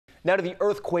Now to the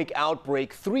earthquake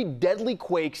outbreak. 3 deadly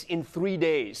quakes in 3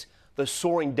 days. The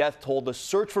soaring death toll, the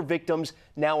search for victims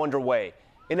now underway.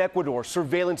 In Ecuador,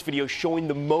 surveillance video showing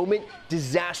the moment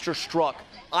disaster struck.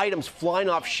 Items flying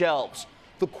off shelves.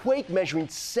 The quake measuring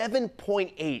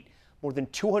 7.8, more than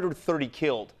 230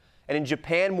 killed. And in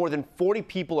Japan, more than 40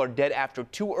 people are dead after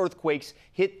 2 earthquakes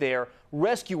hit there.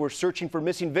 Rescuers searching for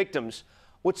missing victims.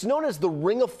 What's known as the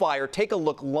Ring of Fire, take a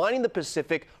look, lining the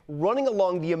Pacific, running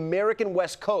along the American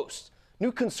West Coast.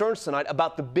 New concerns tonight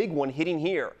about the big one hitting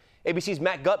here. ABC's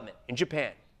Matt Gutman in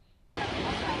Japan.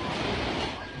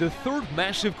 The third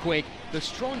massive quake, the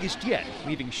strongest yet,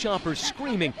 leaving shoppers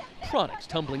screaming, products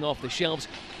tumbling off the shelves,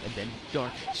 and then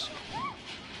darkness.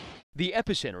 The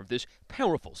epicenter of this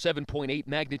powerful 7.8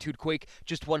 magnitude quake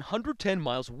just 110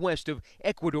 miles west of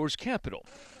Ecuador's capital.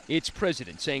 Its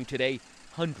president saying today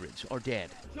hundreds are dead.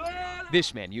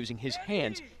 This man using his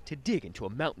hands to dig into a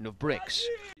mountain of bricks.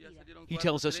 He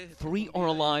tells us 3 are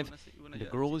alive and a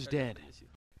girl is dead.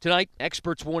 Tonight,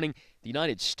 experts warning the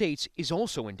United States is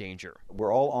also in danger.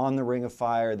 We're all on the Ring of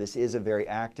Fire. This is a very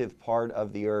active part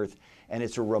of the Earth, and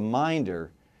it's a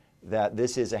reminder that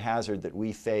this is a hazard that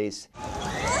we face.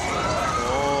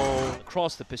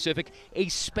 Across the Pacific, a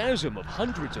spasm of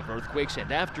hundreds of earthquakes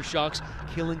and aftershocks,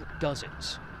 killing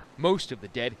dozens. Most of the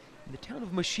dead in the town of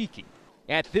Mashiki.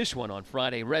 At this one on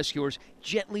Friday, rescuers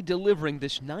gently delivering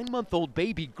this 9-month-old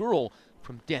baby girl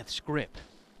from death's grip.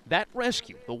 That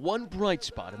rescue, the one bright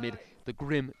spot amid the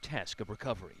grim task of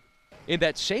recovery. In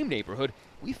that same neighborhood,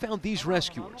 we found these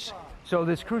rescuers. So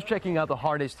this crew's checking out the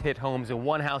hardest hit homes, and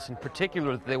one house in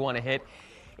particular that they want to hit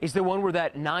is the one where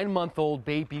that 9-month-old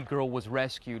baby girl was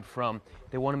rescued from.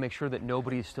 They want to make sure that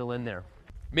nobody is still in there.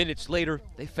 Minutes later,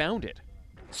 they found it.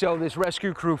 So this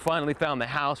rescue crew finally found the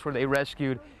house where they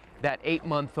rescued that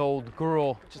 8-month-old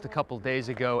girl just a couple days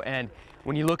ago. And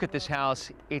when you look at this house,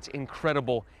 it's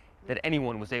incredible that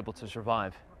anyone was able to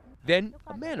survive. Then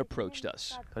a man approached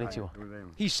us. Konnichiwa.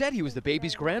 He said he was the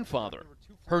baby's grandfather.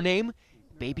 Her name,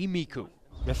 Baby Miku.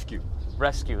 Rescued,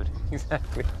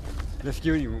 exactly.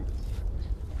 Rescued you.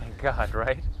 Thank God,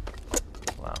 right?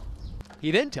 Wow.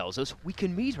 He then tells us we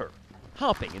can meet her,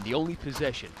 hopping in the only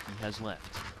possession he has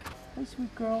left. Hi,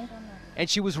 sweet girl. And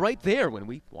she was right there when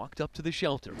we walked up to the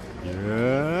shelter.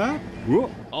 Yeah.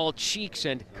 Whoa. All cheeks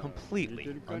and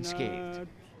completely unscathed.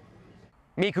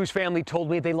 Miku's family told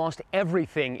me they lost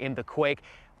everything in the quake,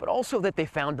 but also that they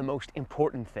found the most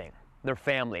important thing, their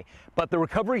family. But the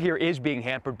recovery here is being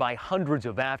hampered by hundreds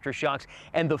of aftershocks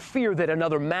and the fear that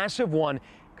another massive one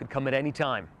could come at any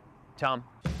time. Tom?